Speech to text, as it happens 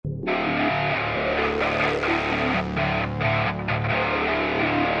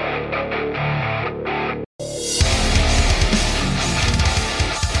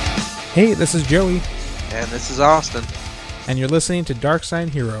Hey, this is Joey, And this is Austin. and you're listening to Dark Side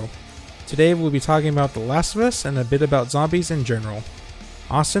Hero. Today we'll be talking about The Last of Us and a bit about zombies in general.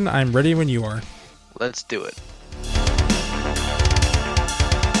 Austin, I'm ready when you are. Let's do it.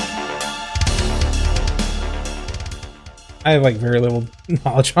 I have very little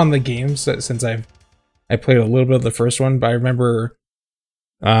knowledge on the game since I played a little bit of the first one, but I remember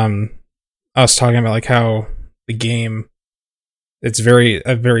us talking about how the game it's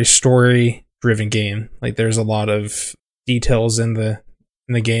a very story driven game. There's a lot of details in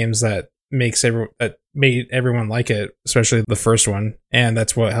the games that that made everyone like it, especially the first one, and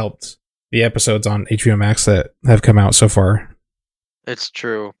that's what helped the episodes on HBO Max that have come out so far. It's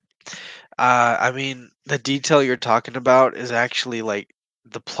true. The detail you're talking about is actually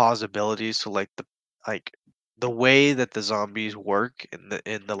the plausibility. So like the way that the zombies work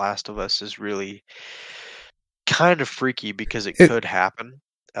in The Last of Us is really kind of freaky because it It could happen.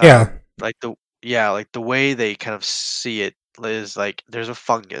 yeah. Like the way they kind of see it is like there's a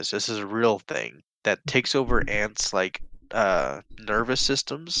fungus. This is a real thing that takes over ants nervous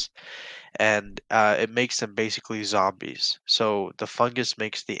systems, and it makes them basically zombies. So the fungus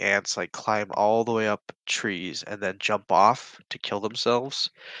makes the ants climb all the way up trees and then jump off to kill themselves.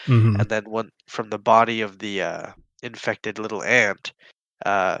 Hmm. And then when from the body of the infected little ant,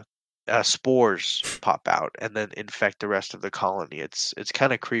 uh, spores pop out and then infect the rest of the colony. It's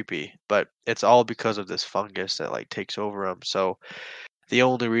kind of creepy, but it's all because of this fungus that takes over them. So the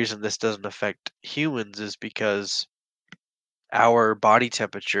only reason this doesn't affect humans is because our body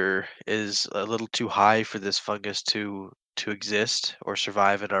temperature is a little too high for this fungus to exist or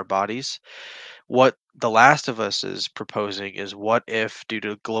survive in our bodies. What The Last of Us is proposing is, what if, due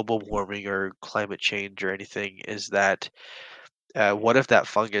to global warming or climate change or anything, is that what if that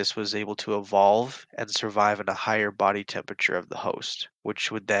fungus was able to evolve and survive in a higher body temperature of the host, which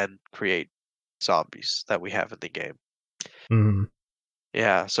would then create zombies that we have in the game. Hmm.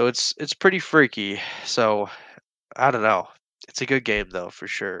 Yeah, so it's pretty freaky. So I don't know. It's a good game though, for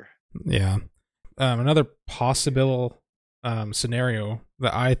sure. Yeah. Another possible scenario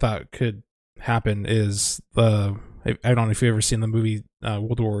that I thought could happen is I don't know if you've ever seen the movie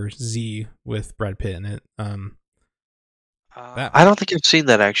World War Z with Brad Pitt in it. That I don't think I've seen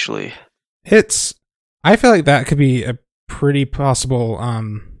that actually. hits. I feel like that could be a pretty possible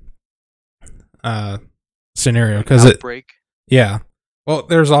uh scenario Like because it Outbreak. yeah. Well,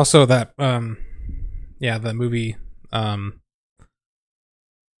 there's also that yeah, the movie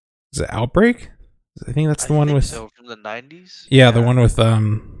is it Outbreak? I think that's I the one think with so, from the 90s. yeah, the Yeah. one with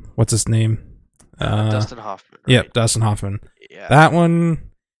what's his name? Dustin Hoffman, right? Yep, Dustin Hoffman. Yeah. That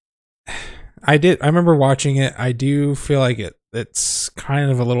one I remember watching it. I do feel like it's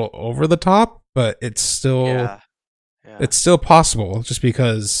kind of a little over the top, but Yeah. Yeah. it's still possible just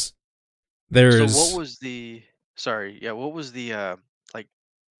because So what there's was the sorry, yeah, what was the like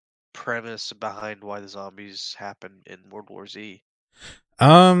premise behind why the zombies happened in World War Z?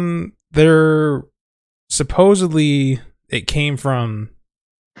 there supposedly it came from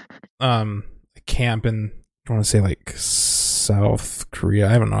a camp in I want to say South Korea.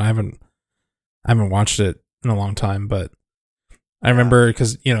 I don't know. I haven't watched it in a long time, but I Yeah. remember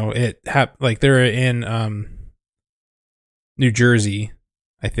because they're in New Jersey,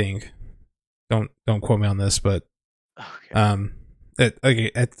 I think. Don't quote me on this, but Okay. um,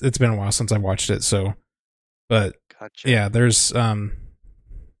 it's been a while since I watched it. So, but Gotcha. yeah, there's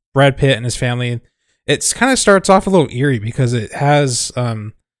Brad Pitt and his family. It's kind of starts off a little eerie because it has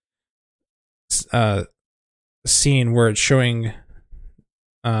a scene where it's showing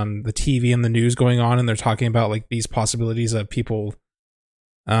the TV and the news going on, and they're talking about these possibilities of people,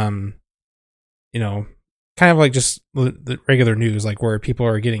 um, you know, kind of just the regular news, where people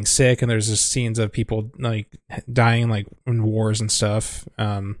are getting sick, and there's just scenes of people dying in wars and stuff.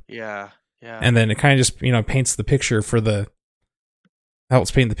 Yeah. Yeah. And then it kind of just paints the picture for the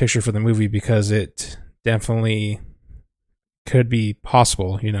helps paint the picture for the movie because it definitely could be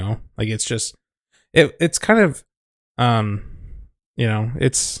possible. It's just it's kind of um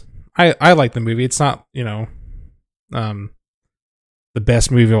it's I like the movie. It's not um the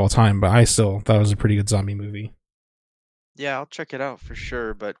best movie of all time, but I still thought it was a pretty good zombie movie. Yeah, I'll check it out for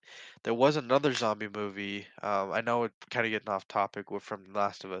sure. But there was another zombie movie. I know it kind of getting off topic with from The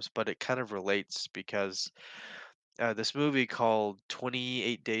Last of Us, but it kind of relates because this movie called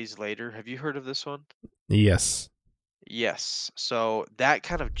 28 Days Later. Have you heard of this one? Yes. Yes. So that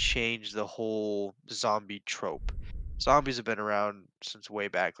kind of changed the whole zombie trope. Zombies have been around since way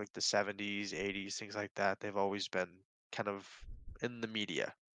back, like the 70s, 80s, things like that. They've always been kind of in the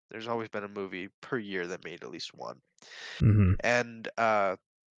media. There's always been a movie per year that made at least one. Hmm. And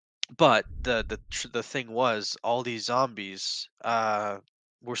But the thing was, all these zombies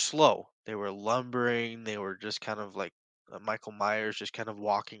were slow. They were lumbering. They were just kind of like Michael Myers, just kind of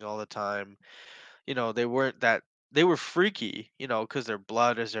walking all the time. They weren't that. They were freaky, because their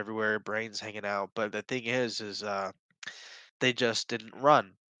blood is everywhere, brains hanging out. But the thing is they just didn't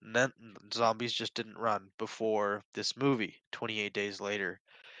run. Zombies just didn't run before this movie, 28 Days Later.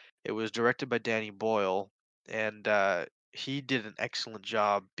 It was directed by Danny Boyle, and he did an excellent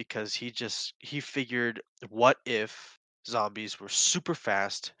job because he figured, what if zombies were super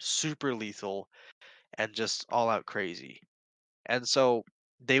fast, super lethal, and just all out crazy? And so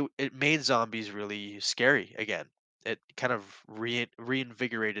it made zombies really scary again. It kind of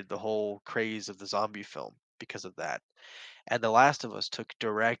reinvigorated the whole craze of the zombie film because of that. And The Last of Us took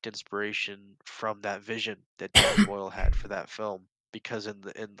direct inspiration from that vision that Danny Boyle had for that film. Because in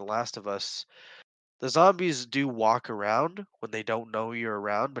The Last of Us, the zombies do walk around when they don't know you're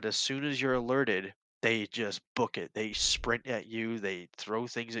around, but as soon as you're alerted, they just book it. They sprint at you, they throw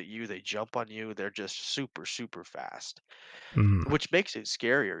things at you, they jump on you. They're just super, super fast, Mm. which makes it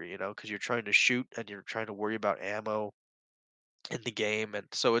scarier, because you're trying to shoot and you're trying to worry about ammo in the game, and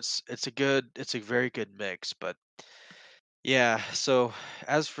so it's a very good mix. But yeah, so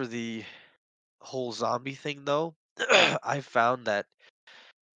as for the whole zombie thing though, I found that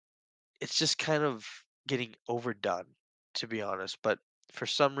it's just kind of getting overdone, to be honest. But for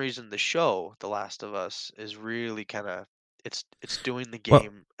some reason, the show, The Last of Us, is really kind of it's doing the Well,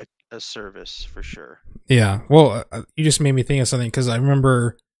 game a service for sure. yeah. Well, you just made me think of something because I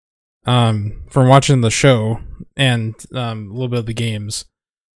remember from watching the show and a little bit of the games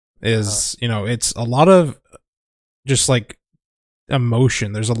Uh-huh. is it's a lot of just like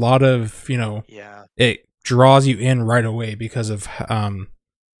emotion. There's a lot of Yeah, it draws you in right away because of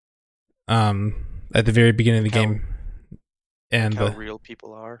at the very beginning of the like how game and the real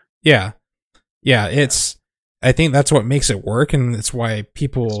people are. yeah yeah Yeah, it's I think that's what makes it work, and it's why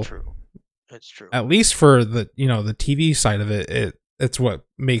it's people, true. It's true. at least for the the TV side of it's what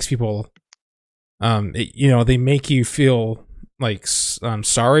makes people they make you feel like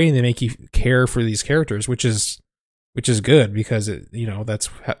sorry, and they make you care for these characters, which is good because it that's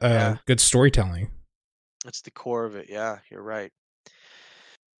Yeah, good storytelling. it's the core of it. Yeah, you're right.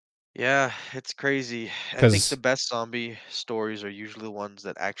 Yeah, it's crazy. I think the Because best zombie stories are usually ones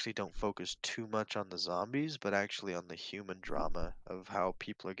that actually don't focus too much on the zombies, but actually on the human drama of how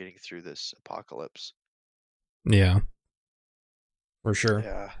people are getting through this apocalypse. yeah, for sure.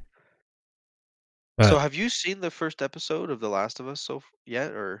 Yeah. So But have you seen the first episode of The Last of Us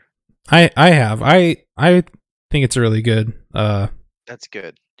yet, or I think it's really good. that's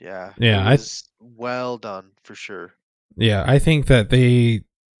good. Yeah, it Yeah, was well done for sure. I think that they,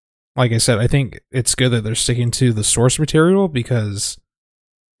 like I said, I think it's good that they're sticking to the source material because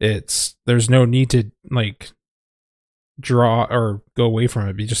there's no need to like draw or go away from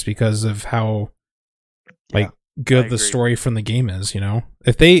it just because of how Yeah, like I good the agree. story from the game is.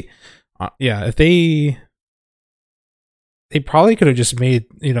 If they, if they probably could have just made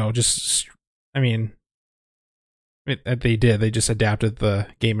just, I mean, they did. They just adapted the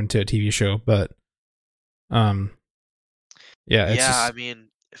game into a TV show, but um, yeah, it's Yeah, I just mean,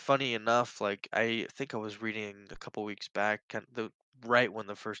 funny enough, like I think I was reading a couple weeks back, kind of right when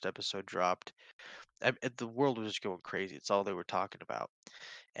the first episode dropped. The world was just going crazy. It's all they were talking about.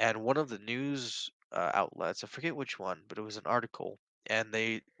 And one of the news outlets, I forget which one, but it was an article, and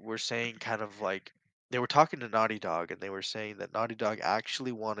they were saying kind of like they were talking to Naughty Dog, and they were saying that Naughty Dog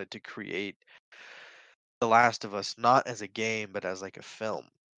actually wanted to create The Last of Us not as a game, but as like a film.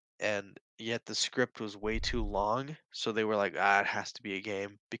 And yet the script was way too long, so they were like, ah, it has to be a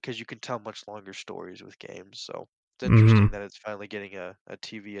game because you can tell much longer stories with games. So it's interesting mhm, that it's finally getting a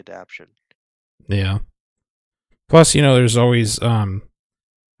TV adaptation. yeah. Plus, there's always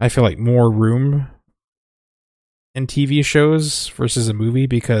I feel like more room in TV shows versus a movie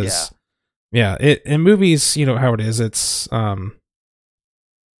Yeah, because yeah, it in movies, how it is. It's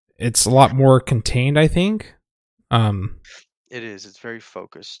a lot more contained, I think. Um, it is. It's very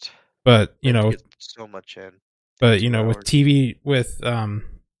focused. but They have to get so much in but 2 hours. with TV, with I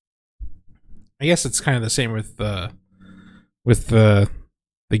guess it's kind of the same with with the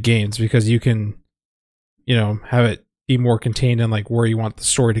games because you can have it be more contained in like where you want the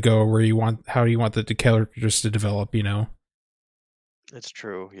story to go, where you want how you want the characters to develop. It's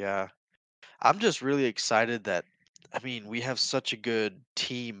true. Yeah. I'm just really excited that I mean, we have such a good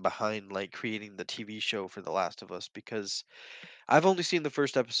team behind like creating the TV show for The Last of Us because I've only seen the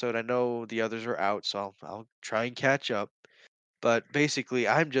first episode. I know the others are out, so I'll try and catch up. But basically,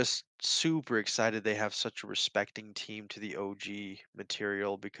 I'm just super excited they have such a respecting team to the OG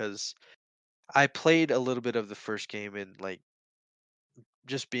material because I played a little bit of the first game and like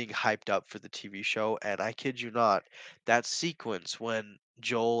just being hyped up for the TV show, and I kid you not, that sequence when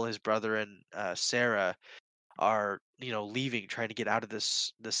Joel, his brother, and Sarah are leaving, trying to get out of the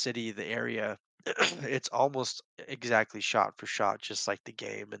city, the area. It's almost exactly shot for shot, just like the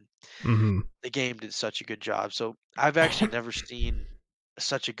game, and Mm-hmm. the game did such a good job. So I've actually never seen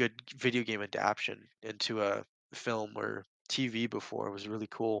such a good video game adaptation into a film or TV before. It was really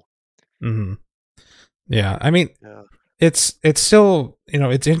cool. Mm-hmm. Yeah, I mean, Yeah, it's still,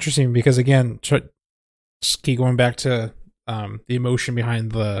 it's interesting because again, just keep going back to the emotion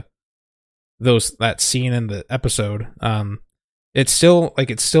behind that scene in the episode. It's still like,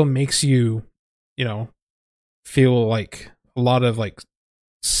 it still makes you, you know, feel like a lot of like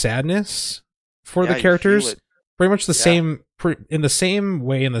sadness for the yeah, you feel characters. it. Pretty much the Yeah, same, in the same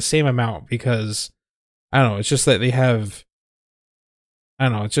way, in the same amount, because I don't know. It's just that they have, I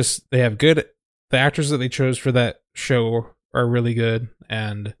don't know. It's just they have good. The actors that they chose for that show are really good,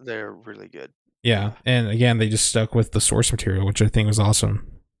 and they're really good. yeah, Yeah. and again, they just stuck with the source material, which I think was awesome.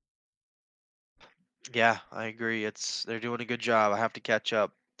 Yeah, I agree. They're doing a good job. I have to catch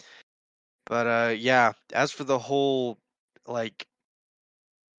up. But yeah, as for the whole like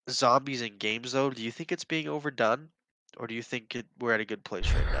zombies in games though, do you think it's being overdone? Or do you think we're at a good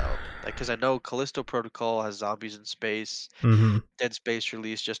place right now? Like, because I know Callisto Protocol has zombies in space. Mm-hmm. Dead Space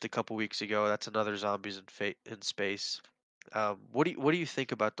released just a couple weeks ago. That's another zombies in space. What do you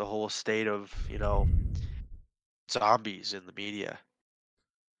think about the whole state of zombies in the media?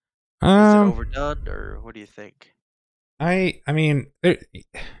 Is it Um, overdone, or what do you think? I mean,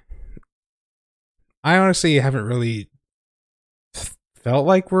 I honestly haven't really felt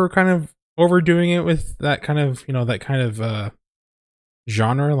like we're kind of overdoing it with that kind of, that kind of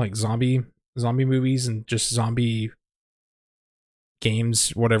genre, like zombie movies and just zombie games,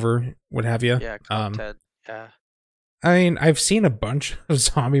 whatever, what have you. Yeah, content. Yeah, I mean, I've seen a bunch of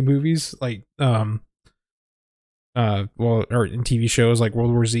zombie movies, like well, or in TV shows like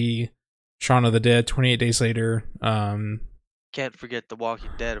World War Z, Shaun of the Dead, 28 Days Later, can't forget The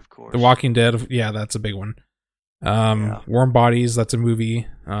Walking Dead, of The course. Walking Dead. Yeah, that's a big one. Yeah, Warm Bodies, that's a movie.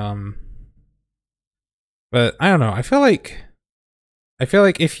 But I don't know. I feel like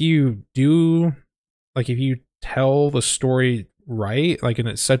if you do, like, if you tell the story right, like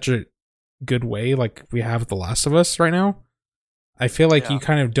in such a good way, like we have The Last of Us right now, I feel like yeah, you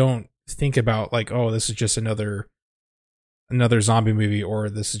kind of don't think about like, oh, this is just another zombie movie, or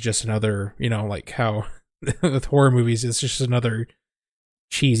this is just another, like how with horror movies, it's just another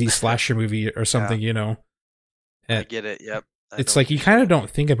cheesy slasher movie or yeah. something. I It, get it. Yep, I know it's what like you're you kind of saying. don't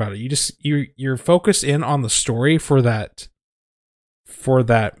think about it. You just you're focused in on the story for that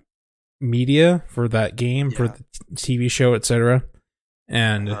media, for that game, for Yeah. the TV show, etc.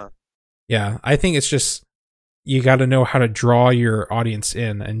 And Uh-huh. yeah, I think it's just you got to know how to draw your audience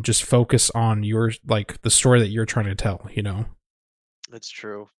in and just focus on your, like, the story that you're trying to tell. It's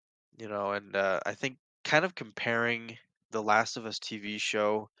true. And I think kind of comparing the Last of Us TV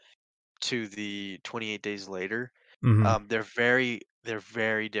show to the 28 Days Later, Mhm. they're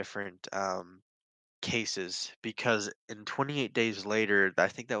very different cases because in 28 Days Later, I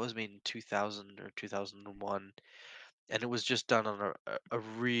think that was made in 2000 or 2001, and it was just done on a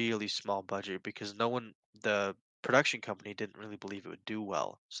really small budget because the production company didn't really believe it would do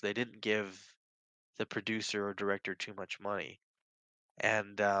well, so they didn't give the producer or director too much money.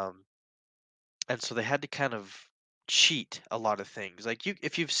 And so they had to kind of cheat a lot of things. Like,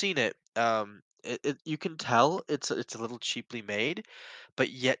 if you've seen it, you can tell it's a little cheaply made, but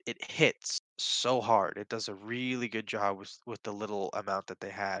yet it hits so hard. It does a really good job with the little amount that they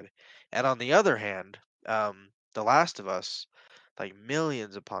had. And on the other hand, The Last of Us, like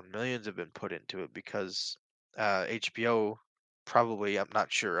millions upon millions have been put into it because HBO, probably, I'm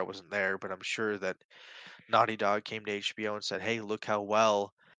not sure, I wasn't there, but I'm sure that Naughty Dog came to HBO and said, "Hey, look how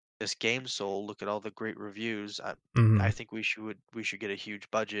well this game sold. Look at all the great reviews. I Mhm. think we should get a huge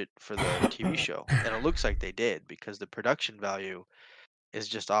budget for the TV show." And it looks like they did because the production value is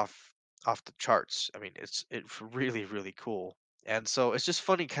just off the charts. I mean, it's really really cool. And so it's just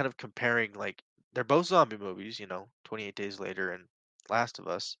funny kind of comparing, like, they're both zombie movies, 28 Days Later and Last of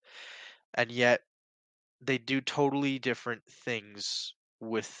Us, and yet they do totally different things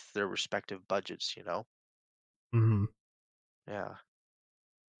with their respective budgets. Mhm. Yeah.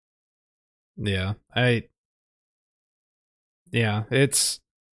 Yeah. Yeah, it's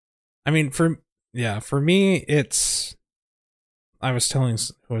I mean, for me, it's I was telling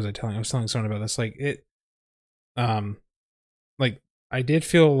who was I telling? I was telling someone about this, like, it um like I did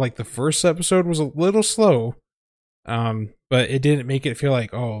feel like the first episode was a little slow, but it didn't make it feel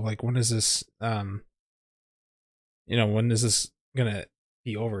like, oh, like when is this when is this gonna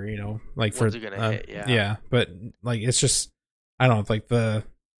be over, like for When's it gonna hit? Yeah. yeah, but like it's just I don't know, like the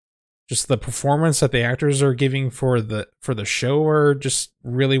performance that the actors are giving for the show are just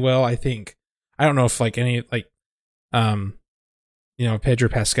really well. I think I don't know if like any like um Pedro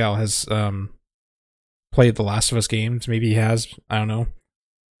Pascal has played the Last of Us games. Maybe he has. I don't know.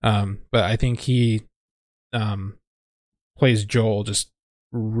 But I think he um plays Joel just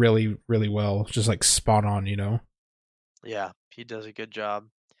really, really well. Just like spot on. Yeah, he does a good job.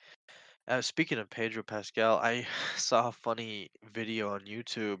 Speaking of Pedro Pascal, I saw a funny video on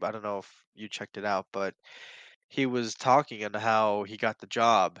YouTube. I don't know if you checked it out, but he was talking on how he got the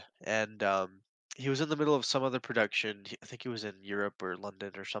job, and he was in the middle of some other production. I think he was in Europe or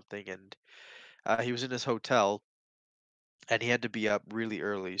London or something, and he was in his hotel, and he had to be up really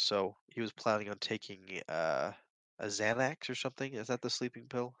early, so he was planning on taking a Xanax or something. Is that the sleeping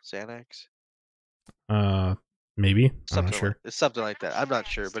pill? Xanax? Uh, maybe I'm not Something like sure. it's something like that. I'm not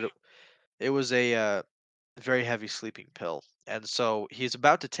sure, but it was a very heavy sleeping pill, and so he's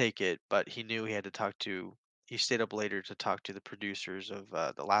about to take it, but he knew he had to talk to. He stayed up later to talk to the producers of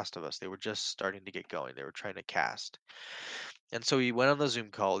The Last of Us. They were just starting to get going. They were trying to cast, and so he went on the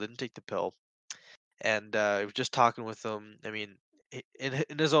Zoom call, didn't take the pill, and he was just talking with them. I mean,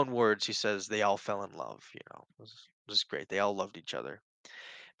 in his own words, he says they all fell in love. It was great. They all loved each other,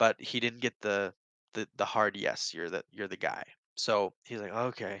 but he didn't get the hard yes. You're the guy. So he's like,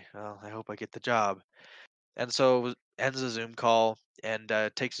 okay, well, I hope I get the job. And so ends the Zoom call and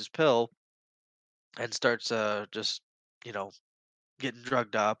takes his pill and starts just you know getting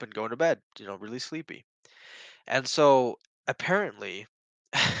drugged up and going to bed. Really sleepy. And so apparently,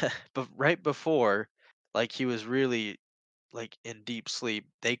 but right before, like he was really like in deep sleep,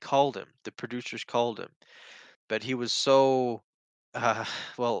 they called him. The producers called him, but he was so uh,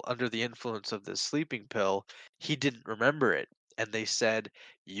 well under the influence of this sleeping pill, he didn't remember it. And they said,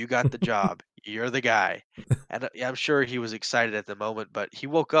 "You got the job. You're the guy." And yeah, I'm sure he was excited at the moment, but he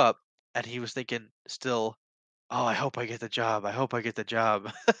woke up and he was thinking still, "Oh, I hope I get the job. I hope I get the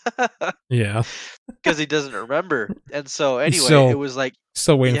job." Yeah, Because he doesn't remember. And so he's anyway, it still was like,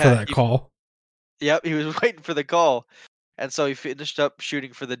 still waiting for yeah, that call. yep, he was waiting for the call. And so he finished up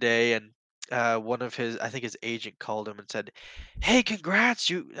shooting for the day, and one of his, I think his agent called him and said, "Hey,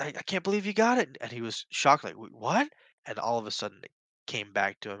 congrats! I can't believe you got it." And he was shocked, like, "Wait, what?" And all of a sudden, it came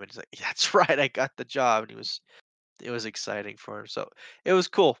back to him, and he's like, "That's right, I got the job." And it was exciting for him. So it was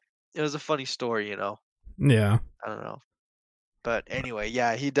cool. It was a funny story. Yeah. I don't know, but anyway,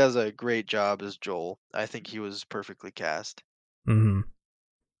 yeah, he does a great job as Joel. I think he was perfectly cast. Hmm.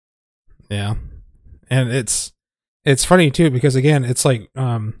 Yeah. And it's funny too because again, it's like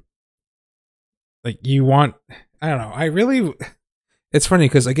you want I don't know. I really it's funny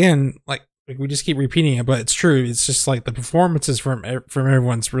because again, like we just keep repeating it, but it's true. It's just like the performances from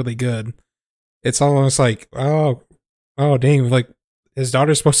everyone's really good. It's almost like oh dang, like his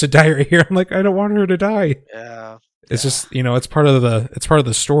daughter's supposed to die right here. I'm like I don't want her to die. Yeah, It's yeah. just it's part of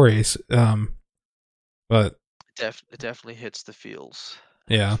the stories. But It definitely hits the feels.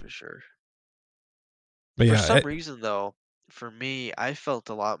 That's yeah, for sure. but For yeah, some reason, though, for me, I felt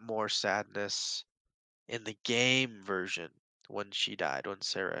a lot more sadness in the game version when she died, when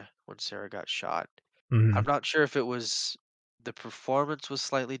Sarah got shot. I'm mhm, not sure if it was the performance was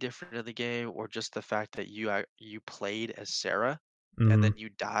slightly different in the game or just the fact that you played as Sarah and mhm, then you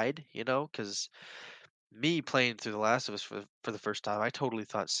died, because me playing through The Last of Us for the first time, I totally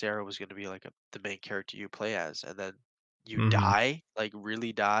thought Sarah was going to be like the main character you play as, and then you mhm, die, like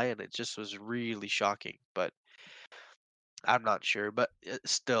really die, and it just was really shocking. But I'm not sure. But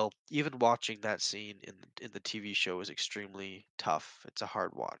still, even watching that scene in the TV show is extremely tough. It's a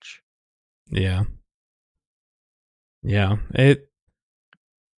hard watch. yeah, yeah.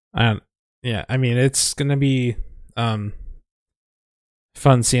 Um, yeah. I mean, it's gonna be um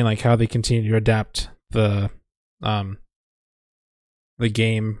fun seeing like how they continue to adapt um the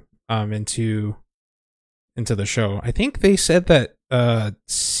game into the show. I think they said that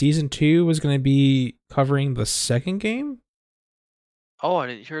season 2 was going to be covering the second game. Oh, I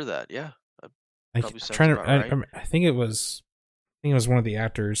didn't hear that. Yeah, that I'm probably sounds trying to about right. I think it was one of the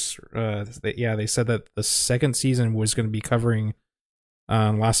actors yeah, they said that the second season was going to be covering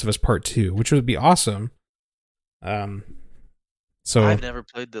Last of Us Part 2, which would be awesome. Um so I've never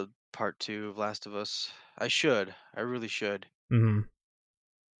played the part two of Last of Us. I should. I really should. mhm,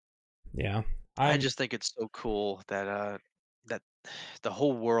 yeah. I I'm just think it's so cool that the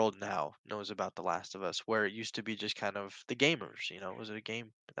whole world now knows about The Last of Us, where it used to be just kind of the gamers, was it a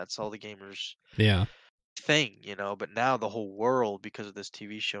game? That's all the gamers Yeah. thing, but now the whole world, because of this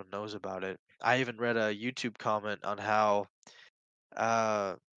TV show, knows about it. I even read a YouTube comment on how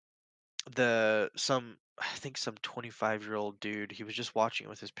uh I think some 25-year-old dude, he was just watching it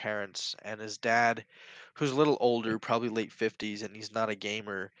with his parents, and his dad, who's a little older, probably late 50s, and he's not a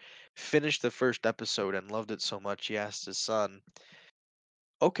gamer, finished the first episode and loved it so much he asked his son,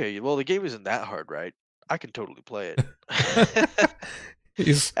 "Okay, well, the game isn't that hard, right? I can totally play it."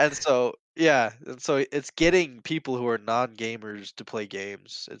 He's And so, yeah, and so it's getting people who are non-gamers to play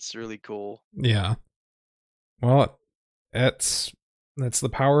games. It's really cool. yeah. Well, that's that's the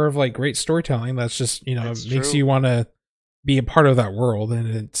power of like great storytelling. That's just, it It's makes true. you want to be a part of that world, and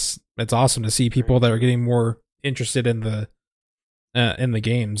it's awesome to see Very people that are true. getting more interested in the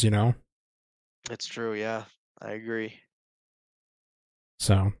games, It's true, yeah. I agree.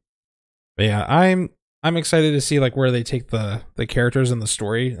 So, but yeah, I'm excited to see like where they take the characters and the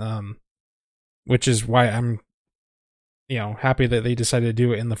story, which is why I'm happy that they decided to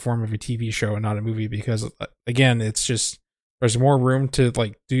do it in the form of a TV show and not a movie, because again, it's just there's more room to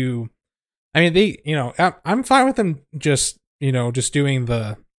like do. I mean, I'm fine with them just just doing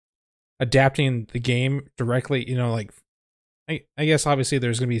the adapting the game directly. Like I guess obviously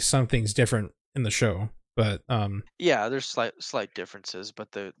there's gonna be some things different in the show, but Yeah, there's slight differences,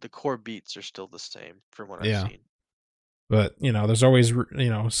 but the core beats are still the same from what I've yeah. seen. But there's always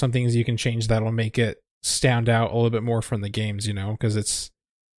some things you can change that'll make it stand out a little bit more from the games. Because it's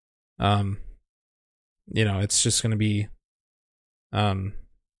um it's just gonna be um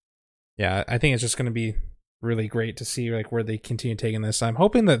yeah, I think it's just gonna be really great to see like where they continue taking this. I'm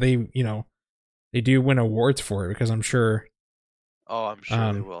hoping that they do win awards for it, because I'm sure Oh, I'm sure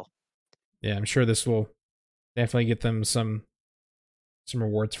they um will. yeah, I'm sure this will definitely get them some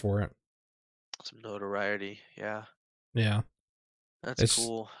awards for it. Some notoriety. Yeah. Yeah, That's it's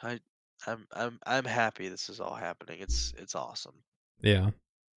cool. I'm happy this is all happening. It's awesome. yeah.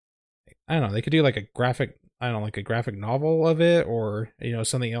 I don't know. They could do like a graphic, I don't know, like a graphic novel of it, or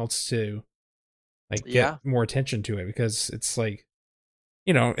something else to like get Yeah. more attention to it, because it's like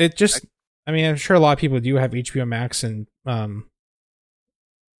it I, just. I mean, I'm sure a lot of people do have HBO Max and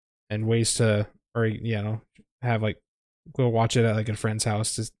ways to, or have like go watch it at like a friend's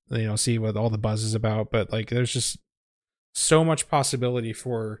house to see what all the buzz is about. But like, there's just so much possibility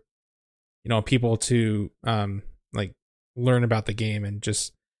for people to like learn about the game, and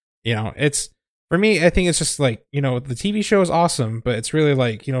just it's for me, I think it's just like the TV show is awesome, but it's really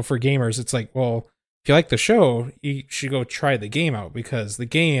like for gamers it's like, well, if you like the show you should go try the game out, because the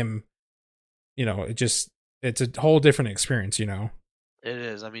game it's a whole different experience. it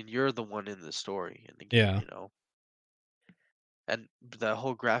is. I mean, you're the one in the story in the game, Yeah, And the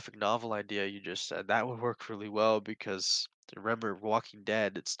whole graphic novel idea you just said, that would work really well because remember Walking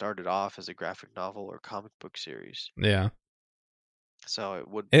Dead, it started off as a graphic novel or comic book series. yeah, So it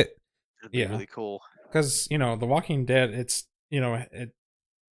it'd be yeah, really cool. because The Walking Dead, it's it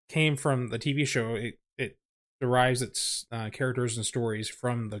came from the TV show. It derives its characters and stories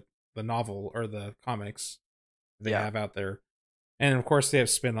from the novel or the comics they Yeah, have out there. And of course, they have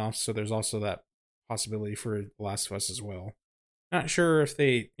spin offs, so there's also that possibility for The Last of Us as well. Not sure if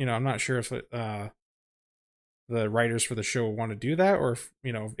I'm not sure if the writers for the show want to do that, or if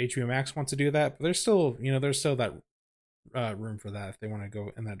HBO Max wants to do that. But there's still that room for that if they want to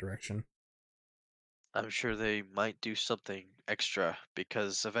go in that direction. I'm sure they might do something extra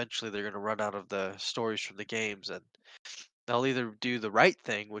because eventually they're going to run out of the stories from the games and they'll either do the right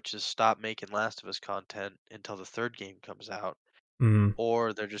thing, which is stop making Last of Us content until the third game comes out, Mm,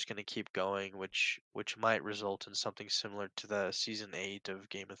 or they're just going to keep going, which might result in something similar to the season 8 of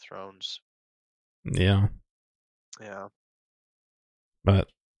Game of Thrones. yeah, Yeah. but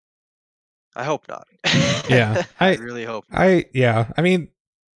I hope not. yeah, I really hope not. yeah. I mean,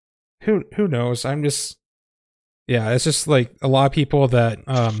 who knows? I'm just yeah. It's just like a lot of people that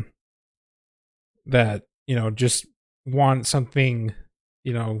just want something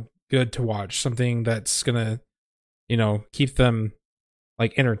good to watch, something that's gonna keep them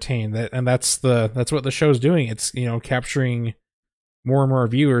like entertained. That's what the show's doing. It's capturing more and more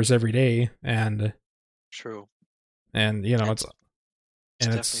viewers every day, True. and It's it's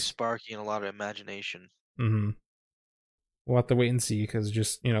and definitely it's sparking a lot of imagination. mm, we'll have to wait and see, because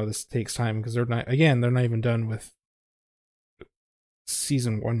just this takes time, because they're not even done with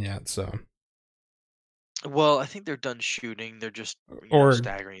season one yet. So Well, I think they're done shooting. They're just, or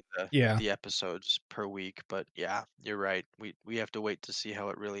staggering the yeah, the episodes per week. But yeah, you're right. We have to wait to see how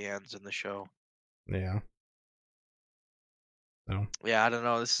it really ends in the show. yeah. So, Yeah, I don't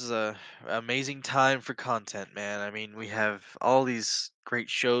know. This is a amazing time for content, man. I mean, we have all these great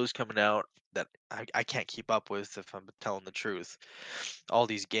shows coming out that I can't keep up with if I'm telling the truth. All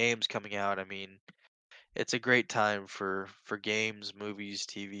these games coming out. I mean, it's a great time for games, movies,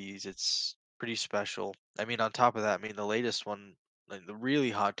 TVs. It's pretty special. I mean, on top of that, I mean, the latest one, like the really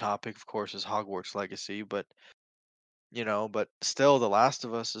hot topic, of course, is Hogwarts Legacy, but but still, The Last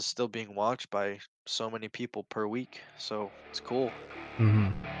of Us is still being watched by so many people per week. So it's cool.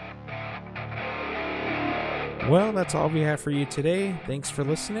 mhm. Well, that's all we have for you today. Thanks for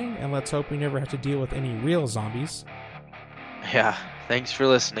listening, and let's hope we never have to deal with any real zombies. Yeah. Thanks for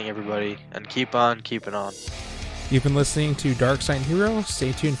listening, everybody, and keep on keeping on. You've been listening to Dark Side Hero.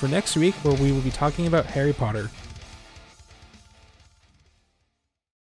 Stay tuned for next week where we will be talking about Harry Potter.